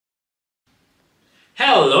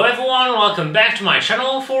Hello everyone, welcome back to my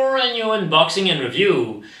channel for a new unboxing and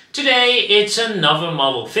review. Today it's another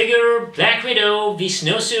Marvel figure, Black Widow, the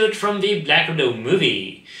snowsuit from the Black Widow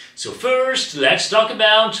movie. So first, let's talk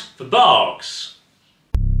about the box.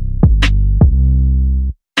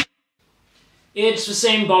 It's the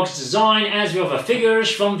same box design as the other figures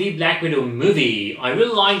from the Black Widow movie. I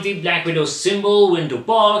really like the Black Widow symbol window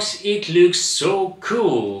box, it looks so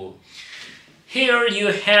cool. Here you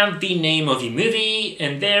have the name of the movie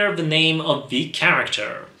and there the name of the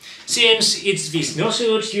character. Since it's the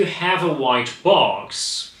snowsuit, you have a white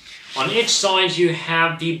box. On each side you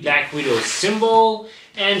have the Black Widow symbol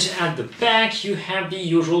and at the back you have the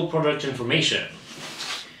usual product information.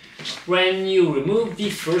 When you remove the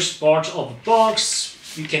first part of the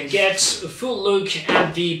box, you can get a full look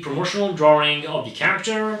at the promotional drawing of the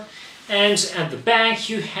character, and at the back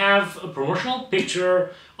you have a promotional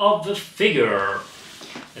picture of the figure.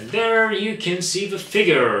 And there you can see the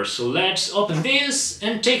figure, so let's open this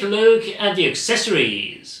and take a look at the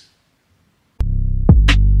accessories.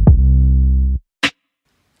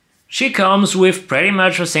 She comes with pretty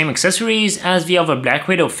much the same accessories as the other Black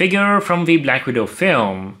Widow figure from the Black Widow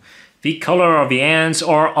film. The color of the hands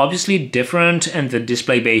are obviously different and the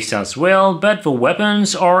display base as well, but the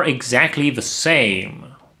weapons are exactly the same.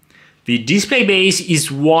 The display base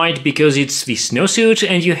is white because it's the snowsuit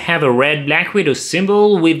and you have a red Black Widow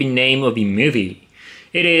symbol with the name of the movie.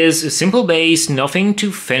 It is a simple base, nothing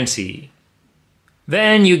too fancy.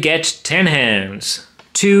 Then you get 10 hands,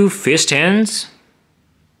 2 fist hands,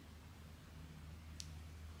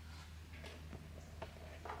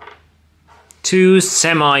 two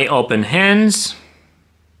semi-open hands,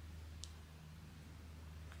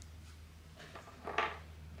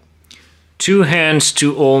 two hands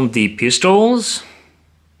to hold the pistols,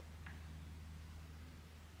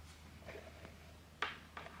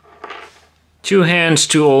 two hands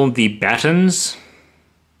to hold the batons,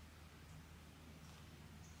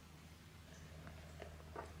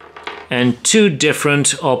 and two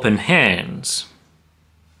different open hands.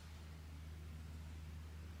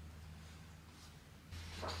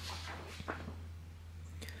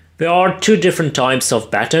 There are two different types of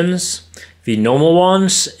batons, the normal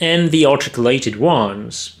ones and the articulated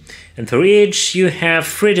ones. And for each you have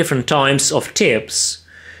 3 different types of tips: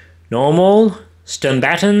 normal, stun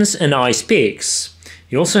batons and ice picks.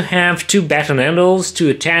 You also have 2 baton handles to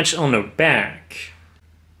attach on her back.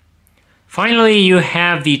 Finally you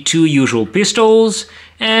have the 2 usual pistols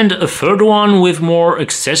and a third one with more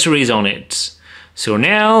accessories on it. So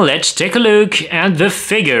now let's take a look at the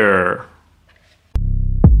figure.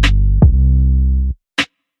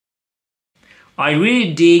 I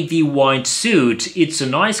really dig the white suit, it's a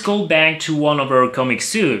nice callback to one of her comic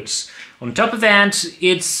suits. On top of that,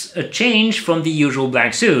 it's a change from the usual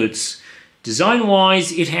black suits.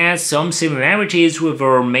 Design-wise, it has some similarities with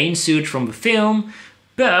her main suit from the film,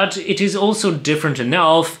 but it is also different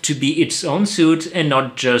enough to be its own suit and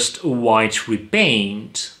not just a white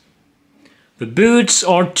repaint. The boots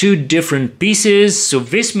are 2 different pieces, so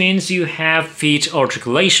this means you have feet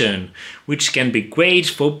articulation, which can be great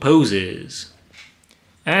for poses.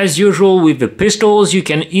 As usual with the pistols, you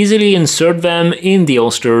can easily insert them in the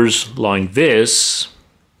holsters like this.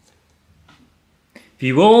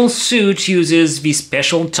 The whole suit uses the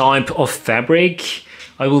special type of fabric.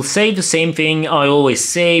 I will say the same thing I always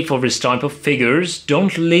say for this type of figures: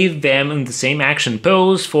 don't leave them in the same action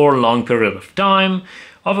pose for a long period of time,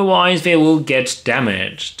 otherwise they will get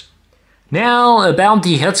damaged. Now about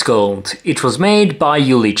the head sculpt. It was made by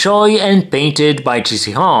Yuli Choi and painted by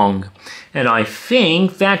JC Hong. And I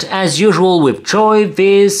think that, as usual with Choi,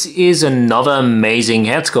 this is another amazing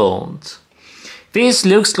head sculpt. This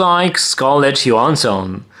looks like Scarlett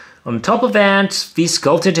Johansson. On top of that, the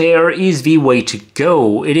sculpted hair is the way to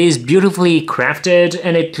go. It is beautifully crafted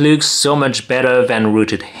and it looks so much better than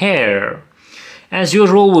rooted hair. As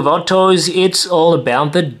usual with Hot Toys, it's all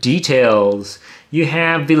about the details. You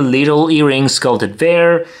have the little earrings sculpted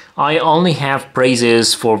there. I only have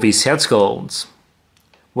praises for these head sculpts.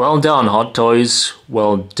 Well done, Hot Toys,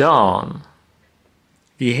 well done.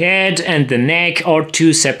 The head and the neck are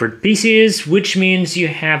 2 separate pieces, which means you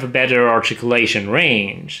have a better articulation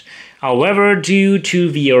range. However, due to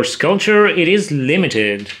the ear sculpture, it is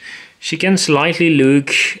limited. She can slightly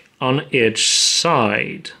look on each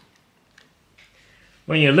side.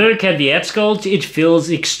 When you look at the head sculpt, it feels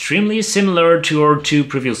extremely similar to her 2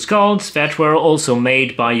 previous sculpts that were also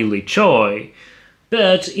made by Yuli Choi.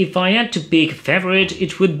 But if I had to pick a favorite,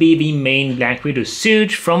 it would be the main Black Widow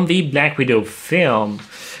suit from the Black Widow film.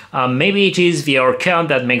 Maybe it is the haircut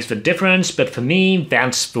that makes the difference, but for me,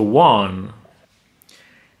 that's the one.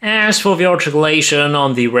 As for the articulation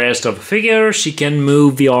on the rest of the figure, she can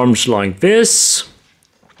move the arms like this,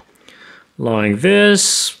 like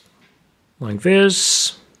this, like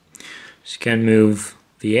this. She can move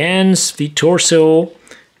the ends, the torso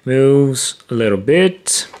moves a little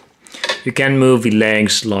bit. You can move the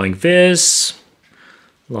legs like this,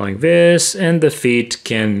 and the feet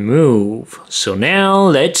can move. So now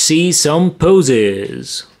let's see some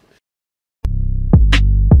poses.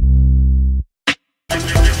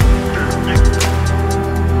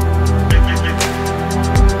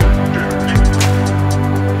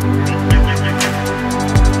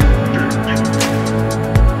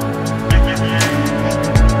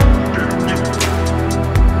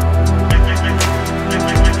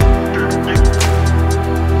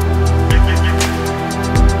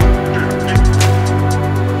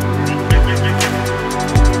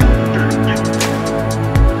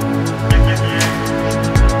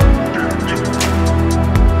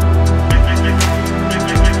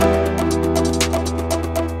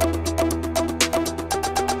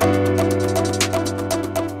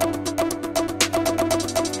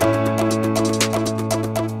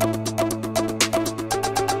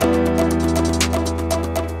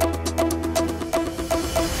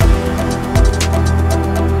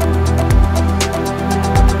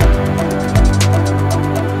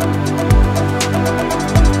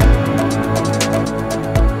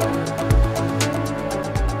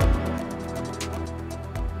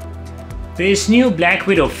 This new Black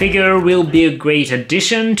Widow figure will be a great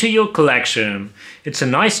addition to your collection. It's a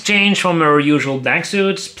nice change from her usual black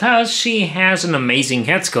suits, plus she has an amazing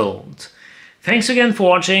head sculpt. Thanks again for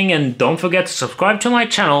watching and don't forget to subscribe to my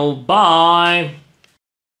channel. Bye!